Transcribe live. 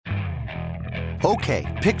Okay,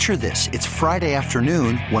 picture this. It's Friday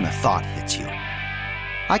afternoon when a thought hits you.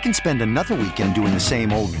 I can spend another weekend doing the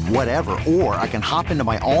same old whatever, or I can hop into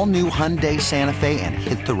my all-new Hyundai Santa Fe and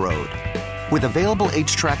hit the road. With available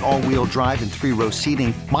H-Track all-wheel drive and 3-row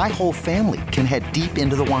seating, my whole family can head deep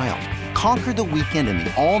into the wild. Conquer the weekend in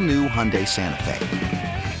the all-new Hyundai Santa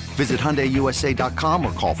Fe. Visit HyundaiUSA.com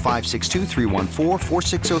or call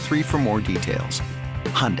 562-314-4603 for more details.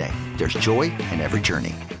 Hyundai, there's joy in every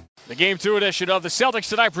journey. The Game 2 edition of the Celtics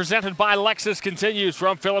Tonight, presented by Lexus, continues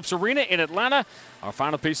from Phillips Arena in Atlanta. Our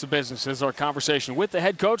final piece of business is our conversation with the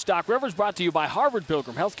head coach, Doc Rivers, brought to you by Harvard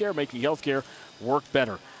Pilgrim Healthcare, making healthcare work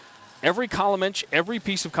better. Every column inch, every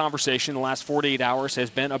piece of conversation in the last 48 hours has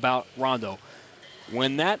been about Rondo.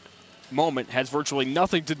 When that moment has virtually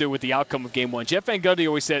nothing to do with the outcome of Game 1. Jeff Van Gundy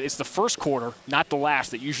always said it's the first quarter, not the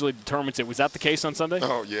last, that usually determines it. Was that the case on Sunday?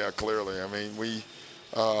 Oh, yeah, clearly. I mean, we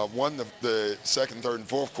won the second, third, and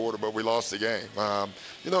fourth quarter, but we lost the game. The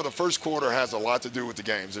first quarter has a lot to do with the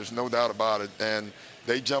games. There's no doubt about it. And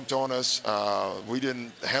they jumped on us. We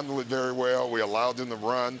didn't handle it very well. We allowed them to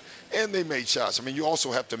run, and they made shots. I mean, you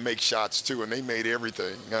also have to make shots, too, and they made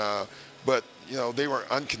everything. But they were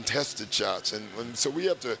uncontested shots, and so we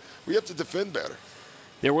have to defend better.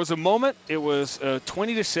 There was a moment. It was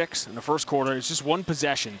 20-6 in the first quarter. It's just one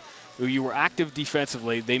possession. You were active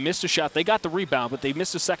defensively. They missed a shot. They got the rebound, but they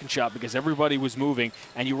missed a second shot because everybody was moving,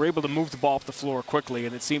 and you were able to move the ball off the floor quickly.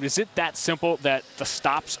 And it seemed, is it that simple that the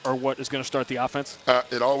stops are what is going to start the offense?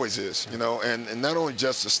 It always is, and not only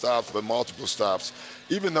just the stops, but multiple stops.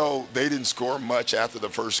 Even though they didn't score much after the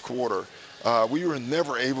first quarter, we were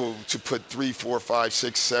never able to put 3, 4, 5,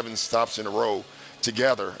 6, 7 stops in a row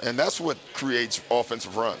together, and that's what creates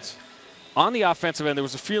offensive runs. On the offensive end, there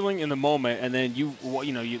was a feeling in the moment, and then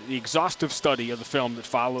the exhaustive study of the film that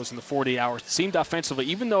follows in the 48 hours, it seemed offensively,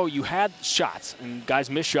 even though you had shots and guys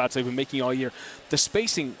missed shots they've been making all year, the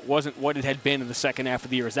spacing wasn't what it had been in the second half of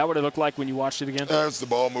the year. Is that what it looked like when you watched it again? It's the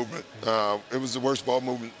ball movement. It was the worst ball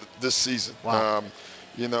movement this season. Wow.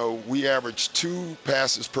 We averaged 2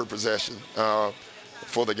 passes per possession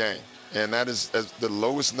for the game, and that is the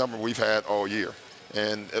lowest number we've had all year.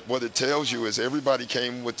 And what it tells you is everybody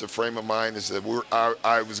came with the frame of mind is that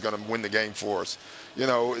I was going to win the game for us.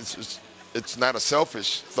 It's not a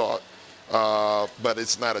selfish thought, but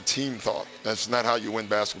it's not a team thought. That's not how you win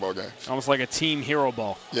basketball games. Almost like a team hero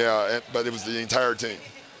ball. Yeah, but it was the entire team.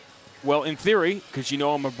 Well, in theory, because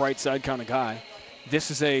I'm a bright side kind of guy, this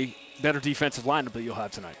is a better defensive lineup that you'll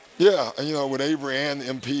have tonight. Yeah, and with Avery and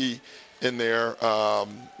MP in there,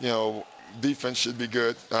 defense should be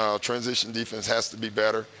good. Transition defense has to be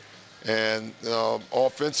better. And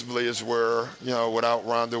offensively is where, without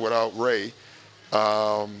Rondo, without Ray,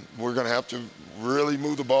 we're going to have to really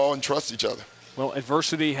move the ball and trust each other. Well,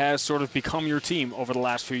 adversity has sort of become your team over the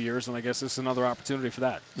last few years, and I guess this is another opportunity for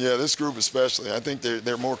that. Yeah, this group especially. I think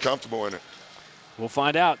they're more comfortable in it. We'll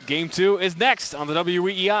find out. Game 2 is next on the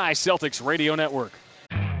WEEI Celtics Radio Network.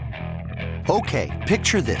 Okay,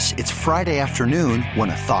 picture this. It's Friday afternoon when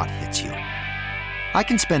a thought hits you. I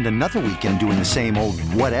can spend another weekend doing the same old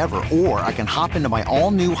whatever, or I can hop into my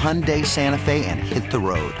all-new Hyundai Santa Fe and hit the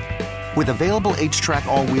road. With available H-Track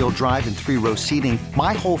all-wheel drive and 3-row seating,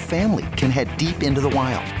 my whole family can head deep into the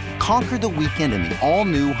wild. Conquer the weekend in the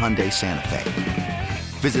all-new Hyundai Santa Fe.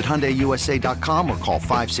 Visit HyundaiUSA.com or call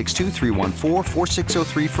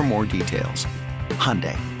 562-314-4603 for more details.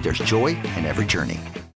 Hyundai, there's joy in every journey.